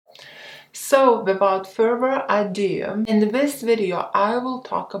So without further ado, in this video I will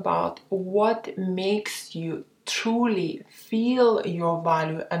talk about what makes you truly feel your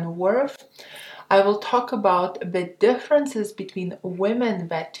value and worth. I will talk about the differences between women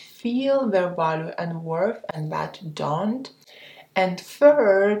that feel their value and worth and that don't. And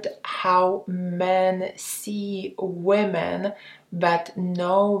third, how men see women that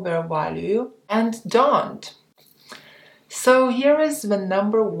know their value and don't. So here is the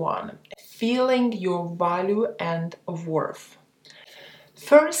number one, feeling your value and worth.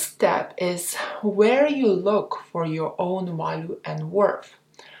 First step is where you look for your own value and worth.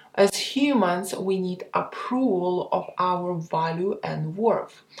 As humans, we need approval of our value and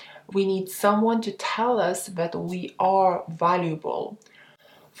worth. We need someone to tell us that we are valuable.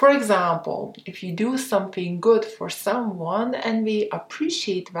 For example, if you do something good for someone and they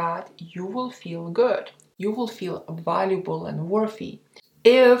appreciate that, you will feel good. You will feel valuable and worthy.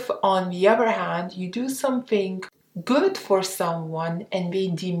 If, on the other hand, you do something good for someone and they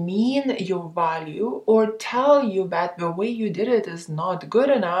demean your value or tell you that the way you did it is not good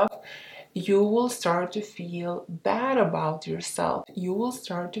enough, you will start to feel bad about yourself. You will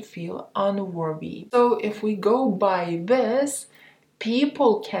start to feel unworthy. So if we go by this,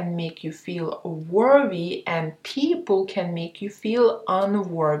 people can make you feel worthy and people can make you feel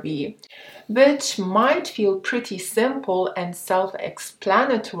unworthy, which might feel pretty simple and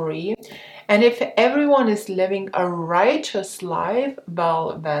self-explanatory. And if everyone is living a righteous life,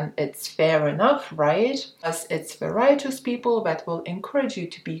 well, then it's fair enough, right? Because it's the righteous people that will encourage you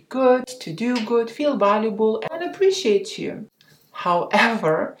to be good, to do good, feel valuable, and appreciate you.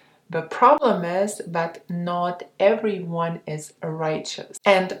 However, the problem is that not everyone is righteous.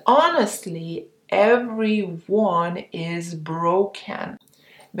 And honestly, everyone is broken.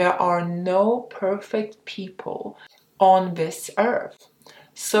 There are no perfect people on this earth.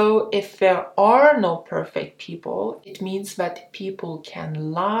 So if there are no perfect people, it means that people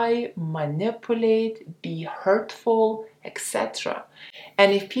can lie, manipulate, be hurtful, etc.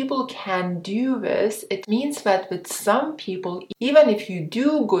 And if people can do this, it means that with some people, even if you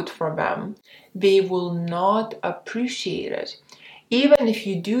do good for them, they will not appreciate it. Even if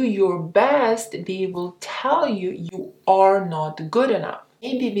you do your best, they will tell you you are not good enough.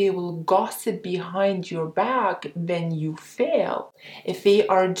 Maybe they will gossip behind your back when you fail. If they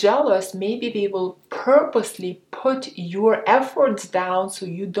are jealous, maybe they will purposely put your efforts down so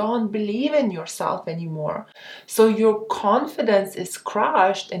you don't believe in yourself anymore. So your confidence is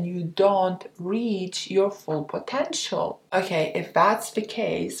crushed and you don't reach your full potential. Okay, if that's the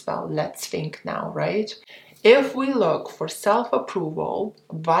case, well, let's think now, right? If we look for self-approval,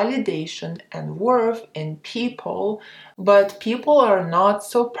 validation, and worth in people, but people are not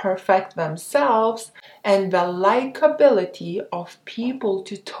so perfect themselves, and the likability of people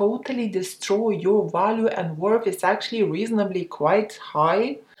to totally destroy your value and worth is actually reasonably quite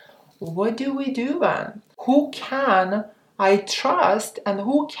high, what do we do then? Who can I trust and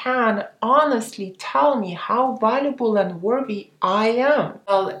who can honestly tell me how valuable and worthy I am?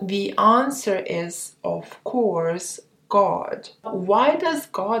 Well, the answer is, of course, God. Why does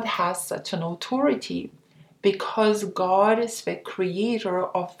God have such an authority? Because God is the creator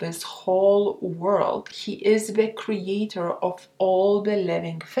of this whole world. He is the creator of all the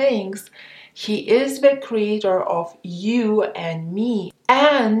living things. He is the creator of you and me.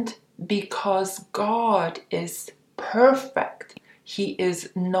 And because God is perfect, He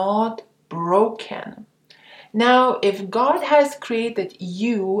is not broken. Now, if God has created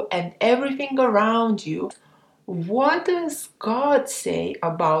you and everything around you, what does God say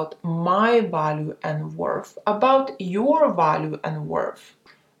about my value and worth, about your value and worth?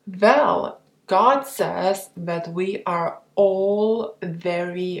 Well, God says that we are all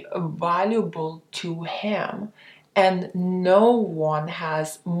very valuable to Him, and no one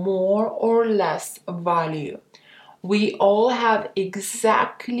has more or less value. We all have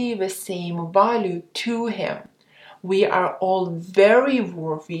exactly the same value to Him. We are all very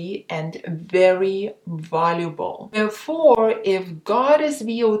worthy and very valuable. Therefore, if God is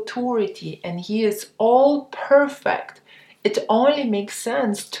the authority and He is all perfect, it only makes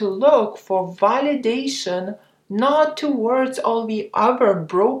sense to look for validation not towards all the other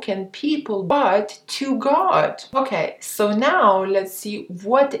broken people, but to God. Okay, so now let's see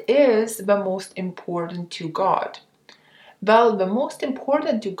what is the most important to God. Well, the most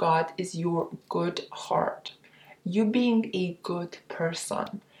important to God is your good heart. You being a good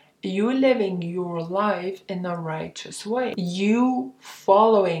person. You living your life in a righteous way. You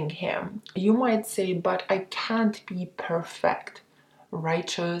following Him. You might say, but I can't be perfect,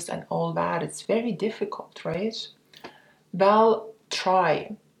 righteous and all that. It's very difficult, right? Well,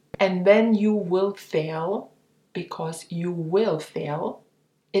 try. And when you will fail, because you will fail,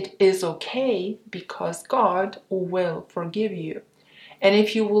 it is okay because God will forgive you. And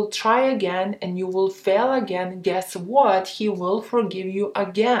if you will try again and you will fail again, guess what? He will forgive you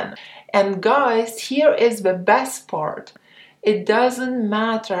again. And guys, here is the best part. It doesn't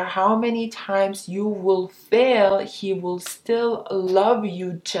matter how many times you will fail, He will still love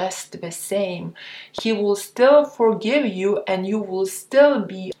you just the same. He will still forgive you and you will still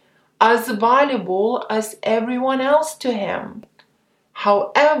be as valuable as everyone else to Him.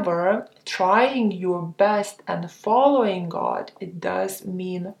 However, trying your best and following God, it does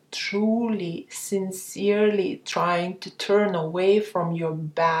mean truly, sincerely trying to turn away from your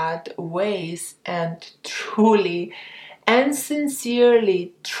bad ways and truly and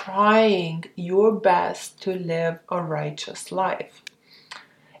sincerely trying your best to live a righteous life.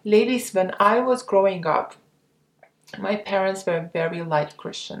 Ladies, when I was growing up, my parents were very light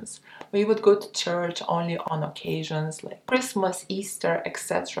Christians. We would go to church only on occasions like Christmas, Easter,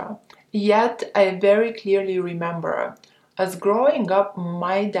 etc. Yet I very clearly remember, as growing up,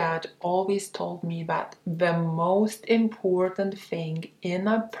 my dad always told me that the most important thing in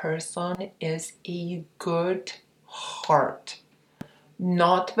a person is a good heart.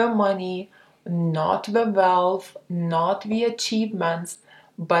 Not the money, not the wealth, not the achievements,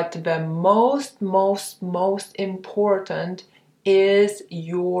 but the most important is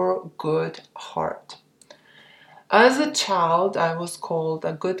your good heart. As a child, I was called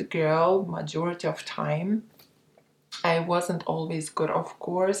a good girl majority of time. I wasn't always good, of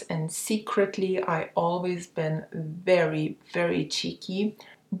course, and secretly I always been very cheeky.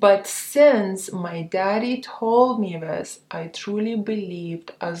 But since my daddy told me this, I truly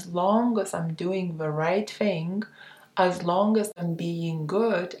believed as long as I'm doing the right thing, as long as I'm being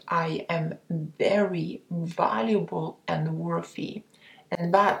good, I am very valuable and worthy.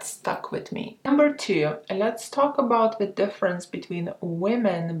 And that stuck with me. Number two, let's talk about the difference between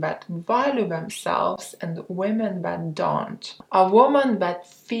women that value themselves and women that don't. A woman that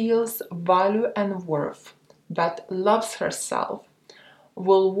feels value and worth, that loves herself,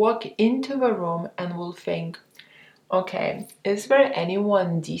 will walk into the room and will think, okay, is there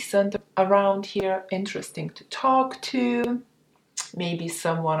anyone decent around here, interesting to talk to? Maybe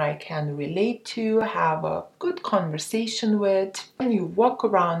someone I can relate to, have a good conversation with. When you walk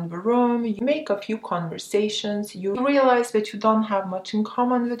around the room, you make a few conversations, you realize that you don't have much in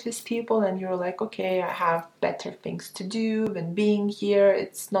common with these people, and you're like, okay, I have better things to do than being here,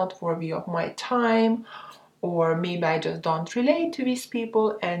 it's not worthy of my time, or maybe I just don't relate to these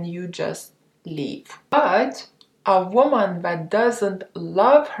people, and you just leave. But a woman that doesn't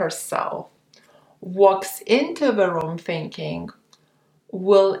love herself walks into the room thinking,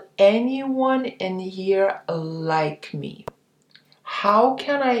 will anyone in here like me? How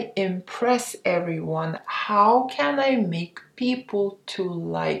can I impress everyone? How can I make people to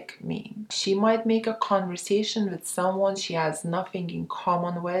like me? She might make a conversation with someone she has nothing in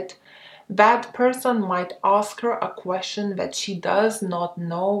common with. That person might ask her a question that she does not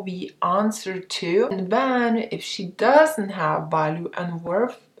know the answer to. And then if she doesn't have value and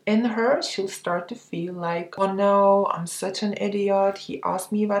worth in her, she'll start to feel like, oh no, I'm such an idiot. He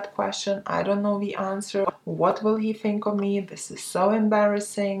asked me that question. I don't know the answer. What will he think of me? This is so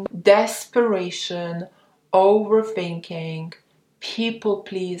embarrassing. Desperation, overthinking, people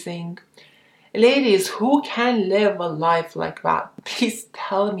pleasing. Ladies, who can live a life like that? Please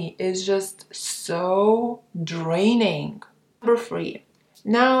tell me. It's just so draining. Number three.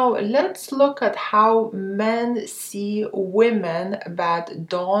 Now let's look at how men see women that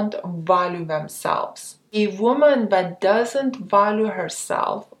don't value themselves. A woman that doesn't value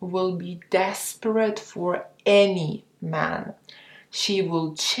herself will be desperate for any man. She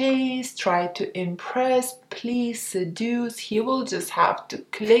will chase, try to impress, please, seduce. He will just have to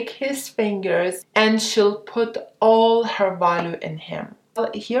click his fingers and she'll put all her value in him.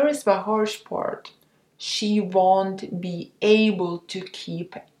 Well, here is the harsh part. She won't be able to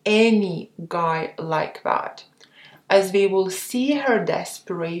keep any guy like that, as they will see her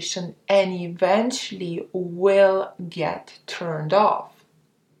desperation and eventually will get turned off.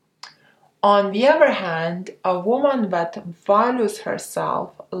 On the other hand, a woman that values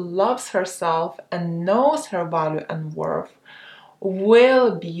herself, loves herself, and knows her value and worth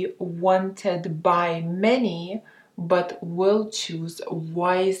will be wanted by many, but will choose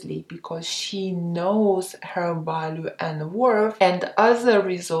wisely because she knows her value and worth, and as a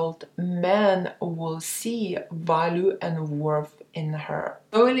result, men will see value and worth in her.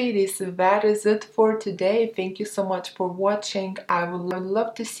 So ladies, that is it for today. Thank you so much for watching. I would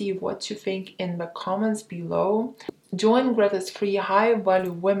love to see what you think in the comments below. Join Greta's free high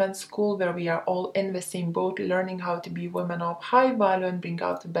value women's school where we are all in the same boat, learning how to be women of high value and bring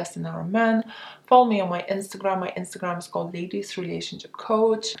out the best in our men. Follow me on my Instagram. My Instagram is called Ladies Relationship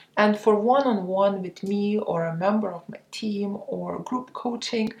Coach. And for one-on-one with me or a member of my team or group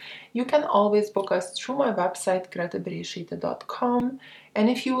coaching, you can always book us through my website, gretabereisaite.com. And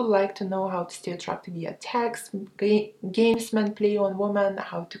if you would like to know how to stay attractive via text, games men play on women,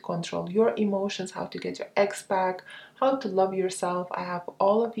 how to control your emotions, how to get your ex back, how to love yourself, I have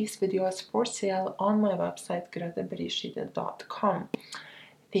all of these videos for sale on my website, gretabereisaite.com.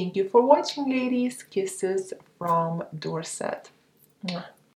 Thank you for watching, ladies. Kisses from Dorset.